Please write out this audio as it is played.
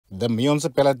The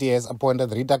municipality has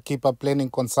appointed reader-keeper planning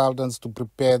consultants to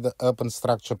prepare the urban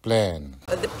structure plan.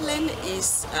 The plan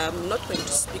is not going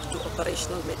to speak to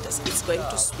operational matters. It's going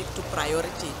to speak to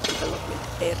priority development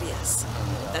areas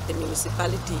that the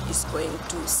municipality is going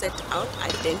to set out,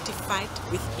 identified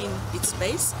within its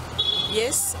base.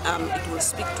 Yes, it will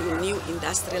speak to new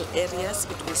industrial areas,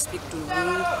 it will speak to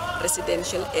new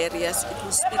residential areas, it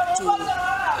will speak to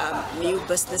new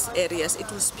business areas, it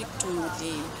will speak to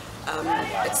the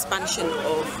expansion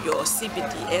of your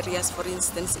CBD areas, for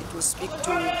instance. It will speak to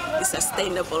the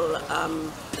sustainable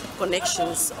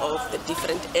connections of the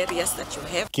different areas that you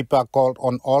have. Keeper called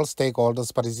on all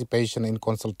stakeholders' participation in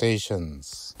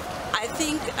consultations. I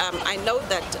think, I know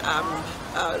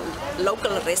that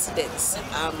local residents,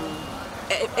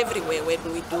 everywhere when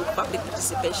we do public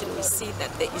participation, we see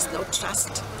that there is no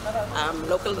trust.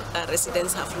 Local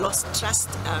residents have lost trust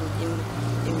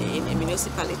in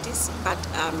municipalities, but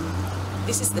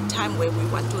this is the time where we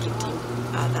want to redeem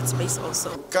that space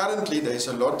also. Currently there's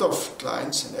a lot of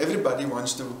clients and everybody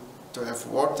wants to have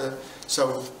water,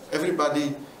 so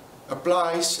everybody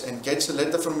applies and gets a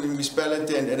letter from the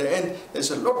municipality, and at the end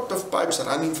there's a lot of pipes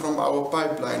running from our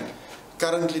pipeline.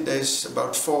 Currently there's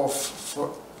about four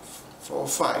or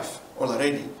five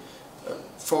already,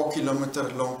 4-kilometer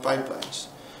long pipelines.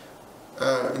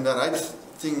 And the right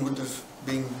thing would have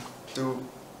been to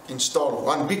install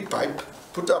one big pipe,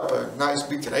 put up a nice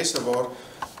big reservoir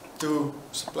to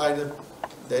supply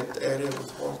that area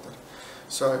with water.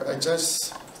 So I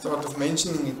just thought of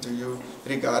mentioning it to you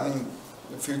regarding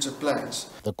the future plans.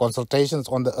 The consultations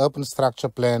on the urban structure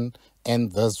plan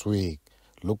end this week.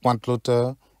 Lukman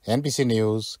Kluter, NBC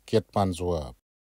News, Keetmanshoop.